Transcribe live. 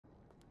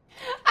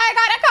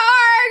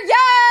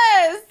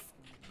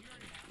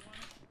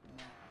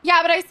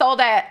it. I sold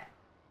it.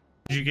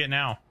 What'd you get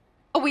now?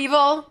 A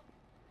Weevil.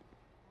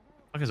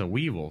 Fuck is a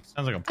Weevil?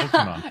 Sounds like a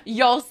Pokemon.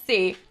 You'll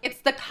see. It's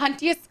the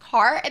cuntiest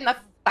car in the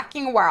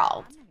fucking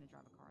world. I'm not gonna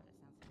drive a car that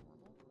sounds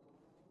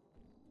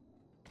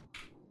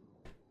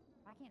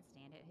horrible. I can't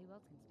stand it. Who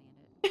else can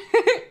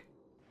stand it?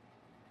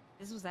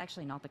 This was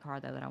actually not the car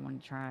though that I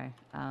wanted to try.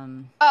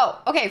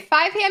 Oh, okay.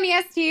 5 p.m.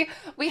 EST.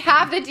 We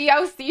have the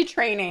DOC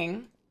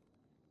training.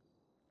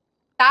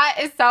 That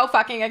is so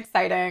fucking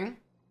exciting.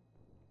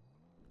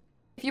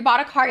 If you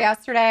bought a car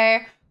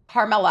yesterday,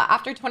 Carmella,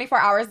 after 24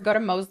 hours, go to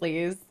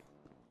Mosley's.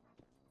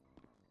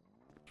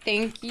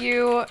 Thank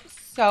you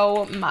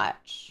so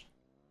much.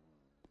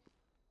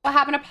 What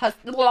happened to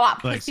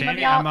Look,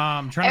 Sandy,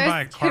 I'm trying to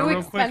buy a car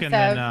real quick and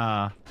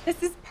then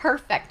This is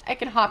perfect. I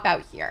can hop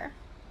out here.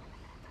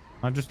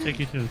 I'll just take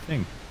you to the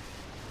thing.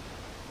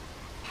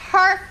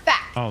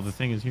 Perfect. Oh, the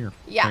thing is here.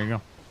 Yeah. There you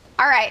go.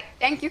 All right.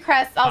 Thank you,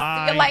 Chris.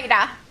 I'll see you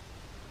later.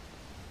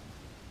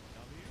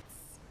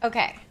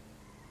 Okay.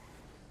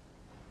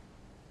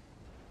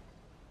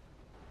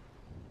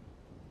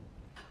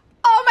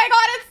 Oh my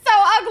god, it's so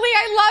ugly.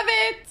 I love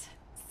it.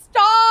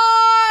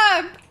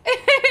 Stop.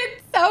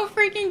 It's so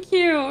freaking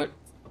cute.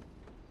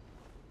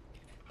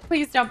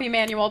 Please don't be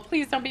manual.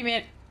 Please don't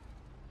be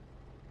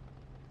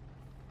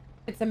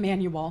It's a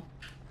manual.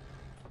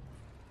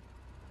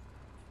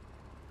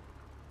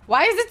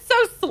 Why is it so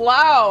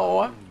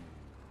slow?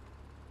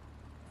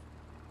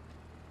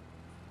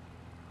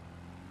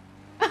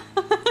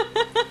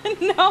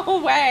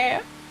 No way.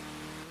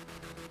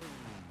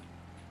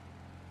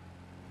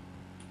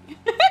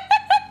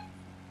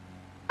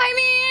 I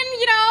mean,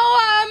 you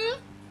know,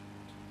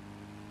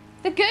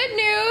 the good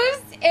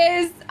news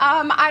is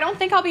I don't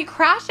think I'll be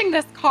crashing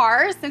this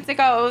car since it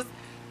goes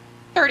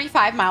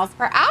 35 miles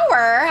per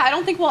hour. I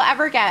don't think we'll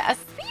ever get a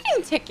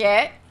speeding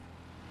ticket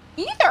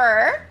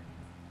either.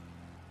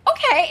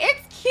 Okay,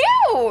 it's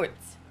cute.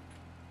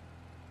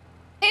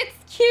 It's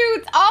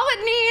cute. All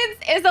it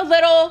needs is a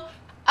little,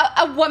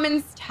 a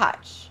woman's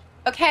touch,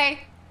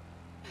 okay?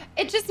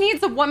 It just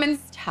needs a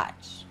woman's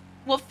touch.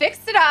 We'll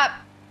fix it up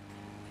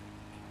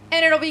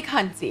and it'll be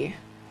cunty.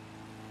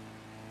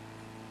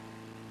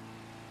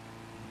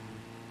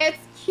 It's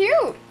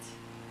cute.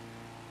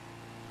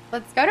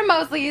 Let's go to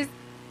Mosley's.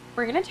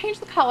 We're gonna change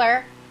the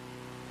color.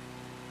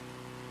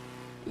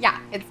 Yeah,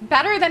 it's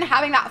better than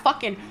having that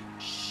fucking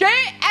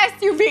shit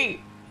SUV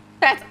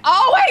that's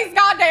always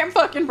goddamn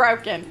fucking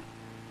broken.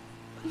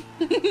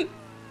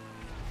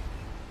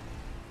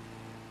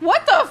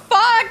 What the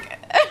fuck?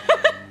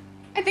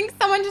 I think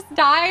someone just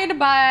died,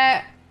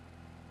 but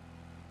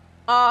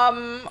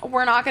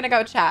we're not gonna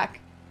go check.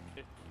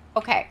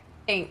 Okay,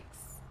 thanks.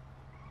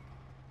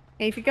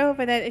 If you go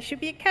over there, there should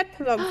be a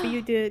catalog for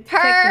you to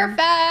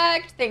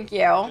Perfect. Thank you.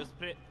 Just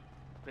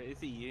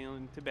press E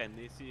to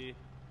Benny.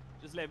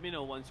 Just let me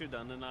know once you're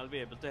done and I'll be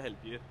able to help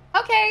you.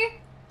 Okay.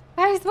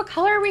 Guys, what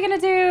color are we gonna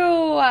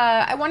do?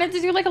 I wanted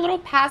to do like a little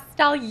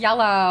pastel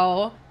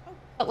yellow.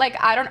 But like,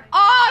 I don't...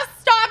 Oh,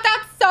 stop!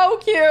 That's so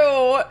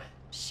cute!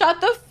 Shut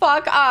the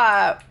fuck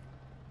up.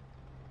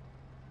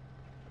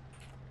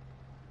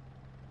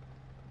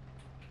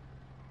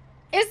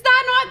 Is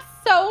that not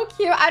so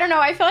cute? I don't know.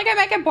 I feel like I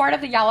might get bored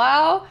of the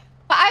yellow.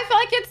 But I feel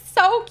like it's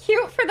so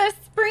cute for the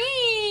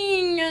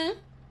spring.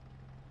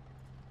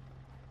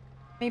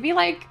 Maybe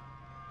like...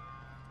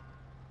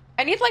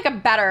 I need like a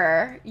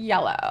better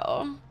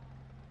yellow.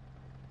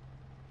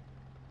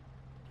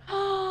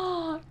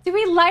 Do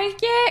we like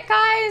it,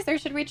 guys? Or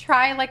should we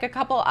try like a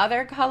couple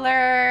other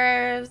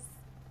colors?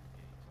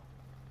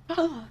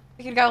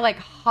 We could go like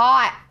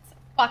hot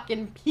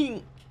fucking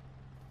pink.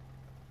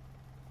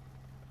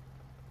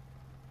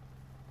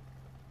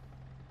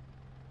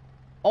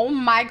 Oh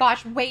my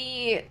gosh,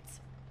 wait.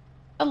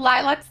 The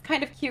lilac's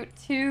kind of cute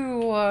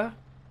too.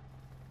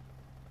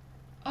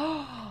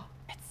 Oh,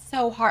 it's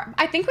so hard.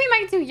 I think we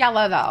might do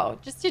yellow though,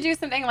 just to do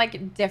something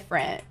like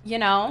different, you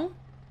know?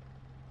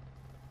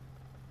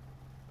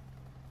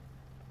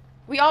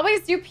 We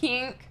always do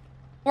pink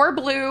or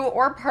blue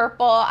or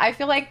purple. I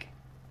feel like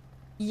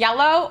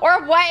yellow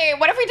or wait,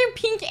 what if we do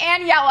pink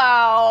and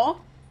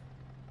yellow?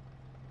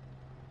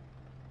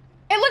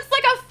 It looks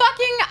like a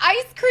fucking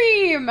ice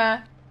cream.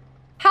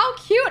 How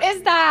cute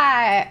is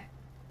that?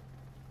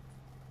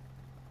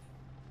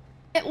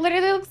 It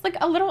literally looks like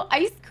a little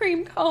ice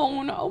cream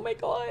cone. Oh my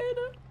god.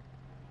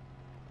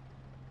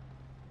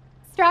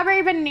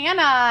 Strawberry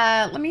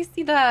banana. Let me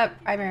see the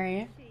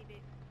primary.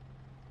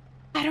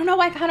 I don't know.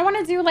 I kind of want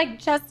to do like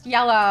just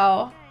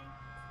yellow.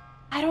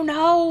 I don't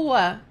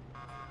know.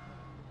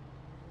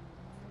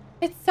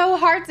 It's so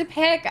hard to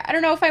pick. I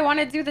don't know if I want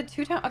to do the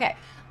two-tone. Okay,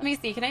 let me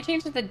see. Can I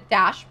change the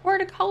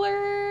dashboard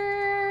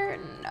color?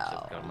 No. What's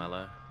up,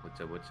 Carmella?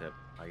 What's up?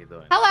 How you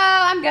doing? Hello,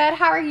 I'm good.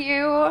 How are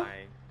you?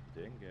 Hi.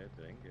 Doing good.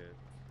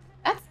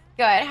 That's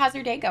good. How's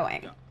your day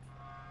going? Yeah.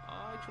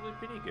 Actually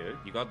pretty good.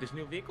 You got this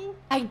new vehicle?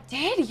 I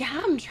did,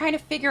 yeah. I'm trying to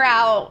figure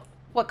out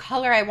what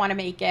color I want to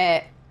make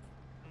it.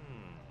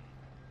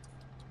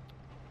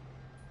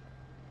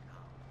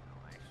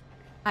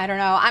 I don't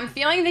know. I'm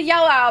feeling the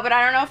yellow, but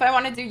I don't know if I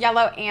want to do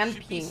yellow and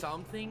Should pink. Be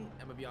something.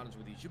 be honest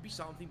with you. It should be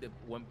something that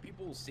when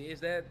people says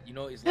that, you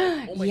know, it's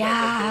like, oh my Yeah. god,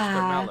 there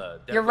goes Carmella.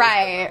 There You're goes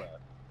right. Carmella.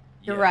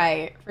 You're Yeah.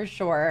 right, for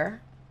sure.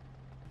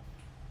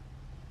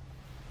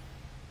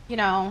 You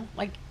know,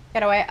 like,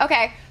 get away.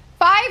 Okay,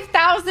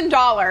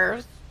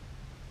 $5,000.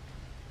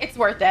 It's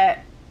worth it.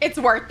 It's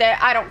worth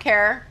it. I don't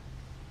care.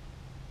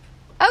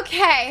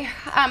 Okay,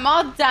 I'm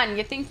all done.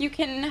 You think you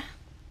can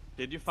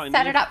Did you find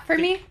set it up for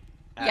me?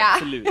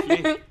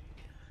 Absolutely. Yeah.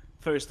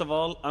 First of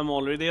all, I'm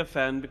already a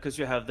fan because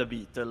you have the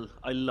Beetle.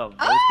 I love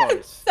those Oh,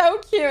 it's cars. so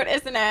cute,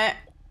 isn't it?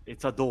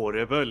 It's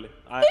adorable.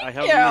 I Thank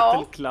have you. a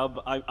little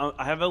club.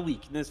 I have a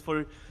weakness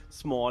for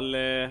small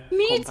Me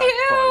compact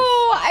too.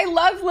 cars. I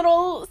love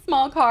little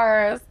small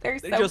cars. They're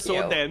They're so just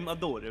cute. so damn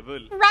adorable.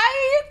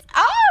 Right?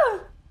 Oh!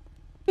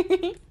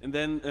 And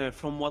then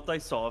from what I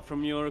saw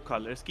from your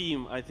color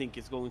scheme, I think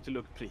it's going to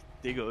look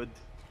pretty good.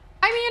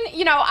 I mean,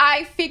 you know,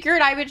 I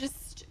figured I would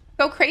just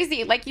go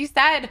crazy. Like you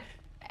said,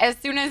 as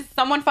soon as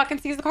someone fucking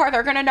sees the car,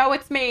 they're gonna know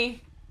it's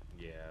me.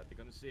 Yeah, they're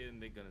gonna see it and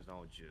they're gonna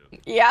know it's you.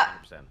 Yeah.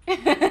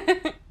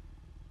 100%.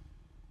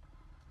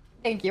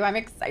 Thank you. I'm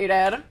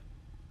excited.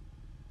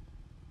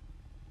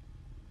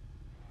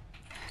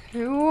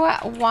 Who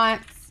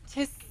wants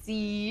to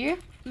see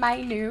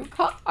my new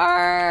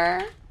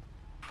car?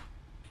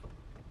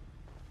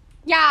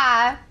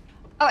 Yeah.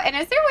 Oh, and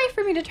is there a way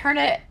for me to turn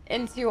it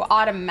into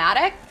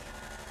automatic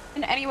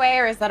in any way,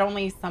 or is that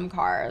only some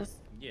cars?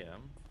 Yeah.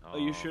 Are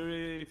you sure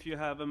if you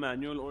have a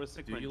manual or a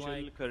sequential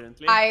like-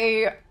 currently?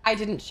 I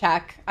didn't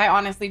check. I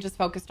honestly just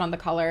focused on the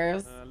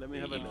colors. Let me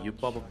have a If look. you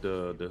pop up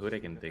the hood, I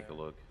can take a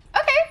look.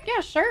 Okay,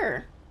 yeah,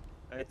 sure.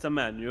 It's a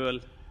manual.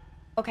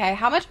 Okay,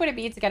 how much would it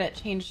be to get it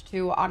changed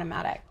to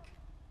automatic?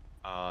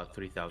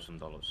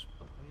 $3,000.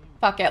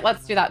 Fuck it,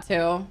 let's do that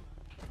too.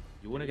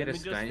 You want to get a, me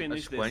just finish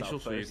this sequential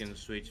up so you first. can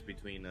switch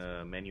between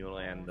manual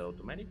and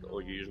automatic,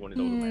 or you just want it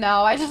automatic?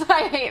 No,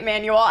 I hate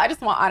manual. I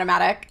just want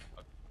automatic.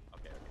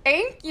 Okay.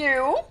 Thank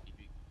you.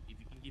 If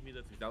you can give me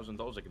the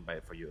 $3,000, I can buy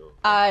it for you.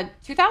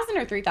 2,000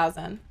 or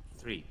 3,000?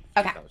 Three.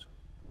 Okay. 3,000.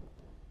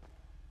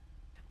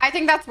 I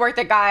think that's worth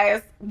it,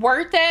 guys.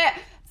 Worth it.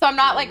 So I'm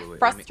not like Wait, let me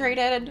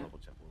frustrated. double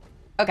check.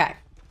 Okay.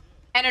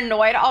 And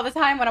annoyed all the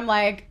time when I'm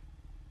like,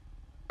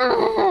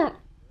 "Ugh."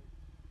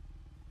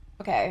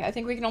 Okay, I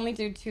think we can only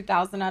do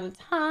 2,000 at a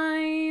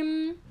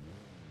time.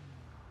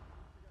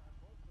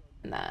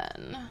 And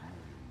then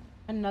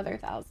another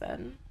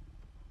 1,000.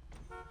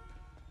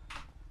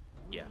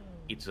 Yeah,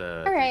 it's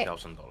All right.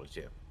 $3,000.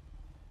 Yeah.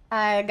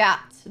 I got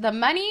the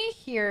money.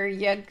 Here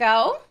you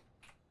go.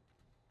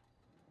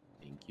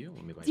 Thank you.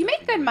 Let me go Do you and make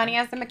see good my- money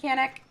as a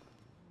mechanic?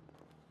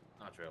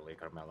 Not really,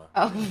 Carmella.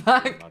 Oh,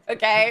 fuck. Not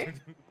Okay.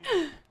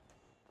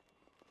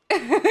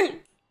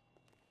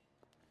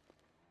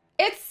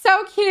 It's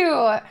so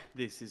cute.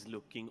 This is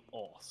looking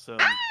awesome.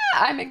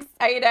 I'm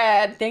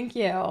excited. Thank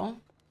you.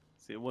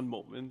 See, one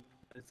moment.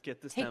 Let's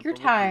get the Take stamp your of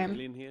approval time.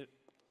 in here.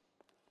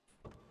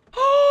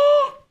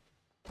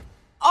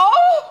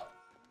 Oh!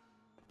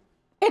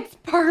 It's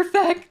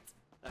perfect.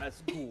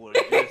 That's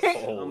gorgeous.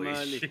 Holy I'm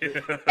a shit.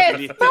 little-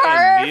 It's little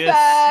envious.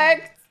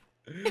 perfect.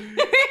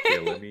 Okay,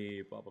 let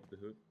me pop up the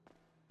hood.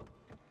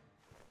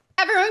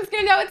 Everyone's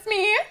gonna know it's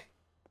me.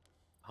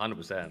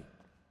 100%.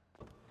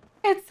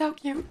 It's so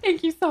cute.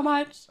 Thank you so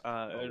much.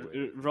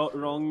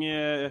 Wrong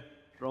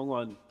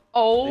one. The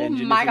Oh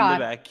engine my is in the god.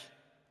 back.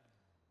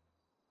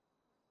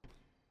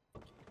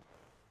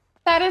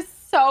 That is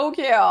so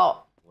cute.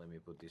 Let me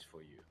put this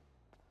for you.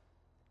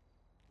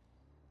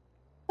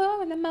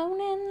 Oh, in the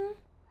morning.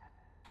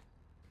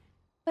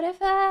 What if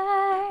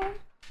I...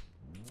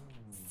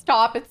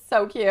 Stop, it's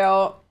so cute.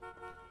 Oh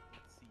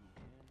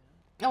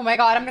my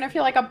god, I'm gonna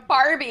feel like a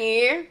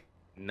Barbie.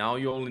 Now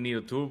you only need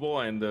a turbo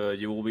and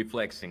you will be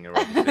flexing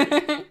around the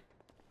city.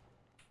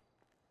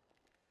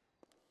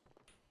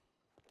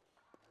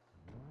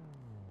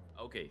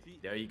 Okay,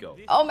 there you go.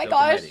 This Oh my is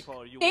gosh. the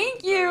car you Thank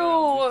want to drive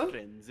around with you.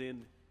 friends in.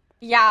 On a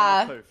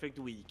Yeah, perfect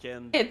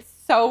weekend. it's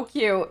so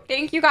cute.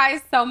 Thank you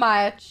guys so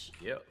much.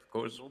 Yeah, of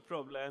course. No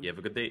problem. You have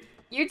a good day.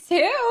 You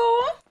too.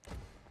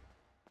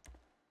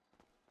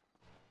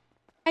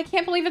 I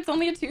can't believe it's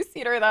only a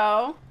 2-seater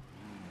though.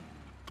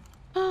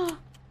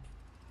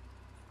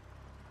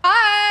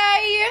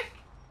 Hi.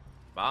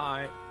 Bye.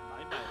 Bye-bye.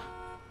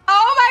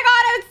 Oh my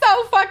god, it's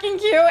so fucking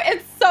cute.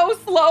 It's so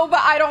slow,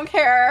 but I don't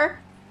care.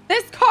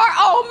 This car,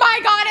 oh my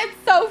god, it's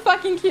so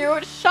fucking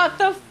cute. Shut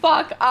the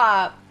fuck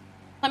up.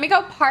 Let me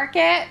go park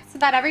it so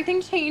that everything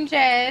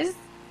changes.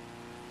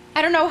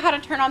 I don't know how to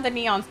turn on the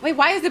neons. Wait,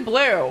 why is it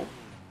blue?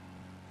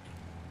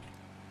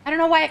 I don't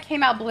know why it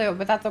came out blue,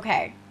 but that's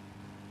okay.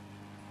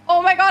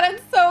 Oh my god,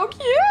 it's so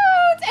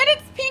cute. And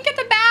it's pink at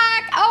the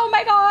back. Oh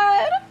my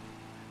god.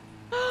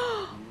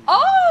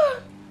 Oh,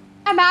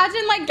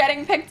 imagine like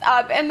getting picked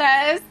up in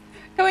this,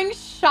 going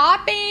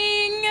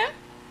shopping,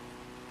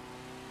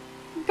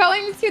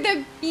 going to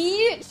the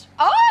beach.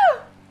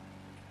 Oh,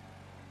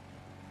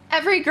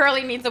 every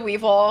girly needs a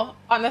Weevil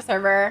on the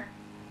server.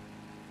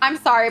 I'm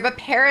sorry, but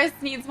Paris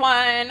needs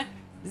one.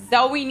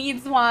 Zoe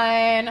needs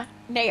one.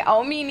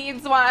 Naomi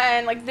needs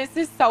one. Like, this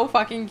is so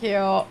fucking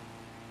cute.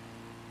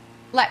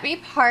 Let me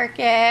park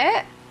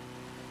it.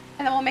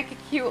 And then we'll make a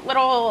cute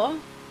little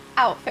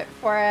outfit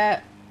for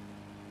it.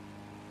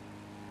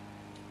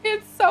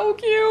 It's so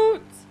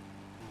cute.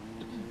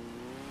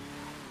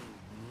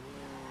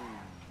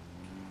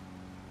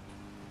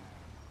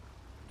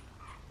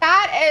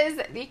 That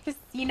is the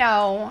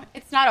casino.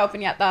 It's not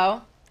open yet,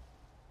 though.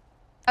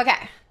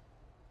 Okay.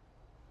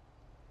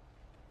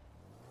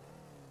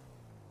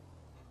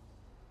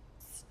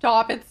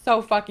 Stop. It's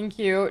so fucking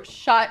cute.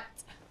 Shut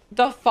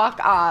the fuck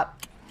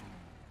up.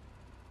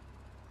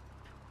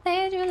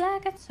 Played you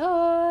like a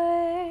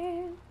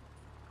toy.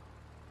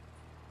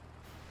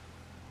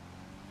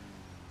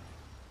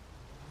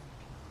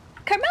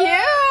 Carmella! Cute.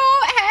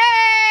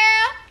 Hey.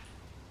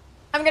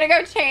 I'm gonna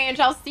go change.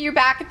 I'll see you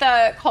back at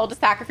the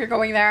cul-de-sac if you're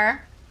going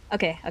there.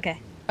 Okay,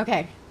 okay.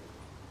 Okay.